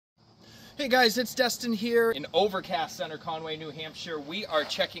Hey guys, it's Destin here in overcast Center Conway, New Hampshire. We are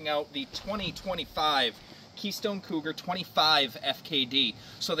checking out the 2025 Keystone Cougar 25FKD.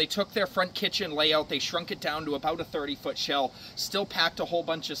 So they took their front kitchen layout, they shrunk it down to about a 30-foot shell, still packed a whole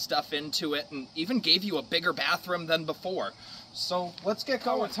bunch of stuff into it, and even gave you a bigger bathroom than before. So let's get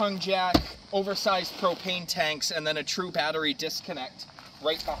going. Tongue jack, oversized propane tanks, and then a true battery disconnect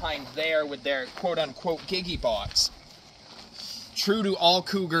right behind there with their quote-unquote giggy box. True to all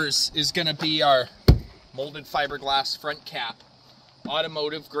Cougars is going to be our molded fiberglass front cap,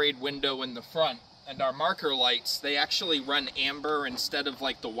 automotive grade window in the front, and our marker lights, they actually run amber instead of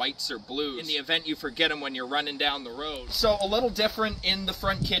like the whites or blues in the event you forget them when you're running down the road. So a little different in the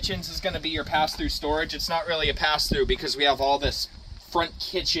front kitchens is going to be your pass-through storage. It's not really a pass-through because we have all this front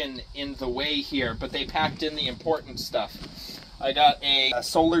kitchen in the way here, but they packed in the important stuff. I got a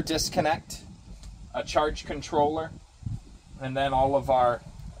solar disconnect, a charge controller, and then all of our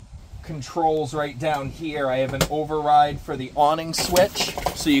controls right down here. I have an override for the awning switch,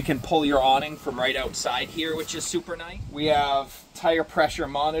 so you can pull your awning from right outside here, which is super nice. We have tire pressure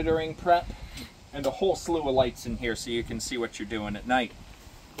monitoring prep, and a whole slew of lights in here so you can see what you're doing at night.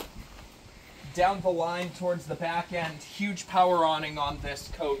 Down the line towards the back end, huge power awning on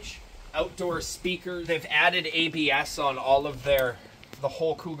this coach. Outdoor speakers. They've added ABS on all of the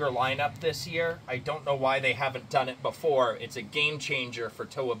whole Cougar lineup this year. I don't know why they haven't done it before. It's a game changer for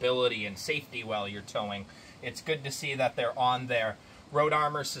towability and safety while you're towing. It's good to see that they're on there. Road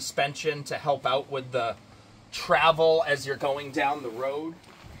armor suspension to help out with the travel as you're going down the road.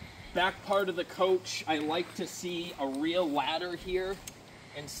 Back part of the coach, I like to see a real ladder here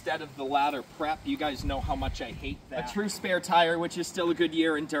instead of the ladder prep. You guys know how much I hate that. A true spare tire, which is still a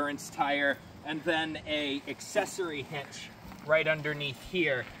Goodyear endurance tire, and then a accessory hitch right underneath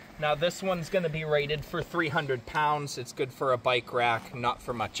here. Now this one's going to be rated for 300 pounds. It's good for a bike rack, not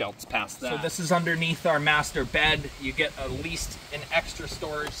for much else past that. So this is underneath our master bed. You get at least an extra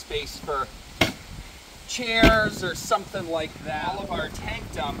storage space for chairs or something like that. All of our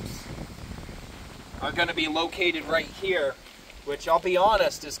tank dumps are going to be located right here, which I'll be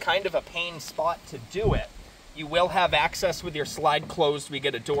honest is kind of a pain spot to do it. You will have access with your slide closed. We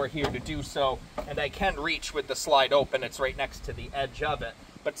get a door here to do so, and I can reach with the slide open. It's right next to the edge of it,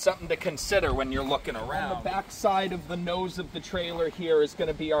 but something to consider when you're looking around. On the back side of the nose of the trailer here is going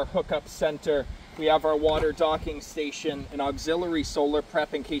to be our hookup center. We have our water docking station, an auxiliary solar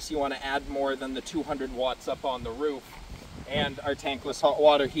prep in case you want to add more than the 200 watts up on the roof, and our tankless hot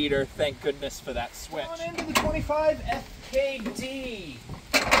water heater. Thank goodness for that switch. On into the 25FKD.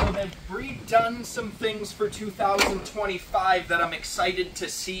 So they've redone some things for 2025 that I'm excited to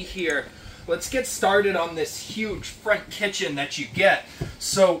see here. Let's get started on this huge front kitchen that you get.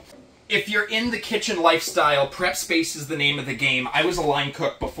 So if you're in the kitchen lifestyle, prep space is the name of the game. I was a line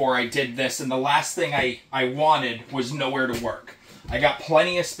cook before I did this, and the last thing I wanted was nowhere to work. I got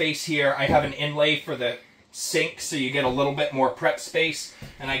plenty of space here. I have an inlay for the sink so you get a little bit more prep space,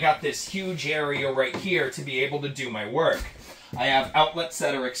 and I got this huge area right here to be able to do my work. I have outlets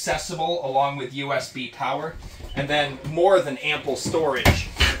that are accessible along with USB power, and then more than ample storage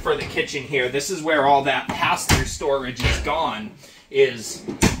for the kitchen here. This is where all that pass-through storage is gone, is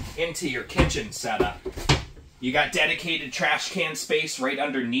into your kitchen setup. You got dedicated trash can space right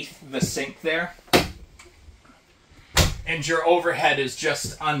underneath the sink there, and your overhead is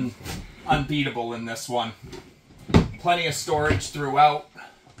just unbeatable in this one. Plenty of storage throughout.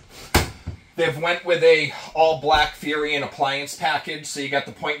 They've went with a all-black Furion appliance package, so you got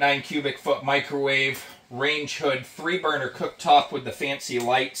the 0.9 cubic foot microwave, range hood, 3-burner cooktop with the fancy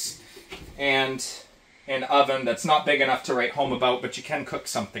lights, and an oven that's not big enough to write home about, but you can cook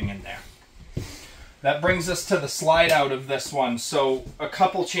something in there. That brings us to the slide out of this one. So a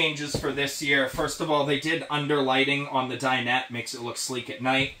couple changes for this year. First of all, they did underlighting on the dinette, makes it look sleek at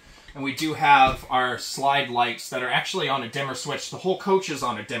night. And we do have our slide lights that are actually on a dimmer switch. The whole coach is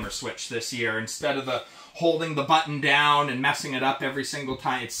on a dimmer switch this year. Instead of the holding the button down and messing it up every single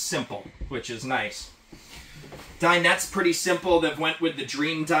time, it's simple, which is nice. Dinette's pretty simple. They've went with the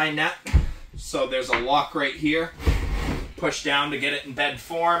Dream dinette. So there's a lock right here. Push down to get it in bed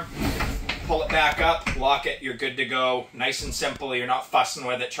form. Pull it back up, lock it, you're good to go. Nice and simple. You're not fussing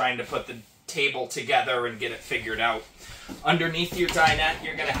with it, trying to put the table together and get it figured out. Underneath your dinette,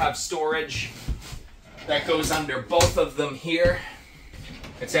 you're going to have storage that goes under both of them here.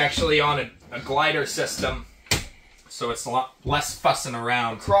 It's actually on a glider system, so it's a lot less fussing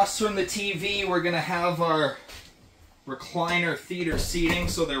around. Across from the TV, we're going to have our recliner theater seating.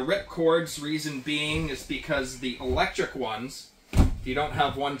 So they're ripcords. Reason being is because the electric ones, if you don't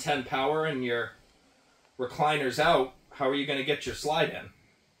have 110 power and your recliner's out, how are you going to get your slide in?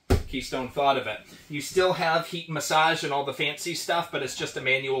 Keystone thought of it. You still have heat and massage and all the fancy stuff, but it's just a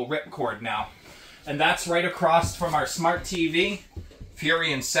manual ripcord now. And that's right across from our smart TV,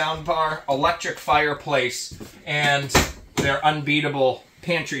 Fury and soundbar, electric fireplace, and their unbeatable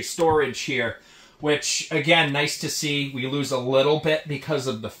pantry storage here, which, again, nice to see. We lose a little bit because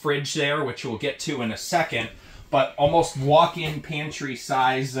of the fridge there, which we'll get to in a second, but almost walk-in pantry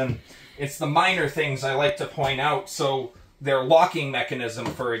size, and it's the minor things I like to point out. So their locking mechanism,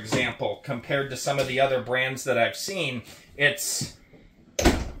 for example, compared to some of the other brands that I've seen, it's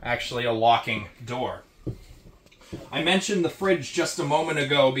actually a locking door. I mentioned the fridge just a moment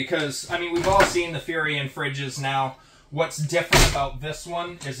ago because, I mean, we've all seen the Furion fridges now. What's different about this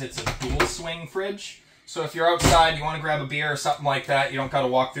one is it's a dual swing fridge. So if you're outside, you want to grab a beer or something like that, you don't got to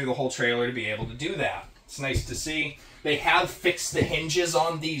walk through the whole trailer to be able to do that. It's nice to see. They have fixed the hinges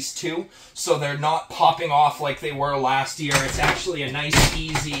on these too, so they're not popping off like they were last year. It's actually a nice,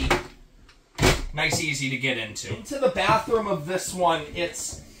 easy to get into. Into the bathroom of this one,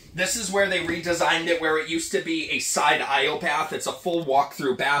 this is where they redesigned it, where it used to be a side aisle bath. It's a full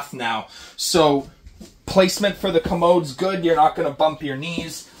walk-through bath now. So placement for the commode's good. You're not going to bump your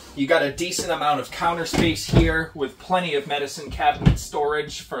knees. You got a decent amount of counter space here with plenty of medicine cabinet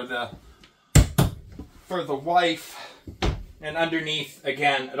storage for the wife. And underneath,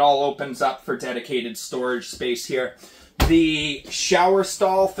 again, it all opens up for dedicated storage space here. The shower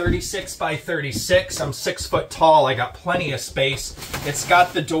stall, 36 by 36. I'm 6 foot tall. I got plenty of space. It's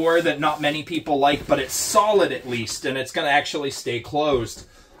got the door that not many people like, but it's solid at least, and it's going to actually stay closed.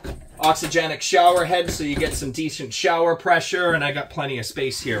 Oxygenic shower head, so you get some decent shower pressure, and I got plenty of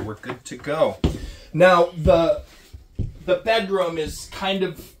space here. We're good to go. Now, the bedroom is kind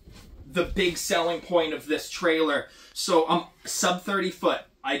of the big selling point of this trailer. So I'm sub 30 foot.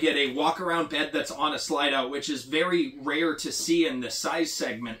 I get a walk-around bed that's on a slide-out, which is very rare to see in this size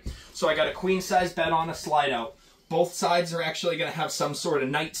segment. So I got a queen-size bed on a slide-out. Both sides are actually going to have some sort of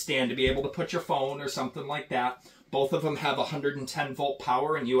nightstand to be able to put your phone or something like that. Both of them have 110-volt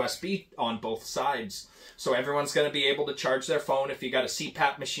power and USB on both sides. So everyone's going to be able to charge their phone. If you got a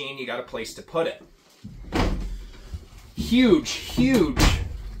CPAP machine, you got a place to put it. Huge, huge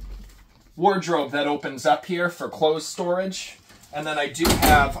wardrobe that opens up here for clothes storage. And then I do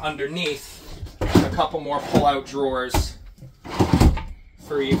have underneath a couple more pull-out drawers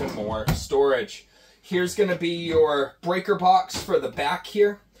for even more storage. Here's going to be your breaker box for the back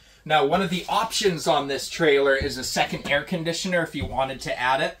here. Now, one of the options on this trailer is a second air conditioner if you wanted to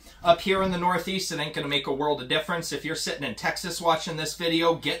add it. Up here in the Northeast, it ain't going to make a world of difference. If you're sitting in Texas watching this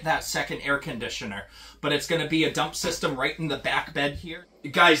video, get that second air conditioner. But it's going to be a dump system right in the back bed here.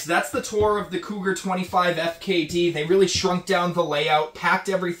 Guys, that's the tour of the Cougar 25FKD. They really shrunk down the layout, packed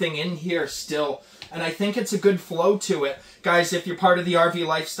everything in here still, and I think it's a good flow to it. Guys, if you're part of the RV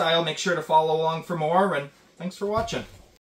lifestyle, make sure to follow along for more, and thanks for watching.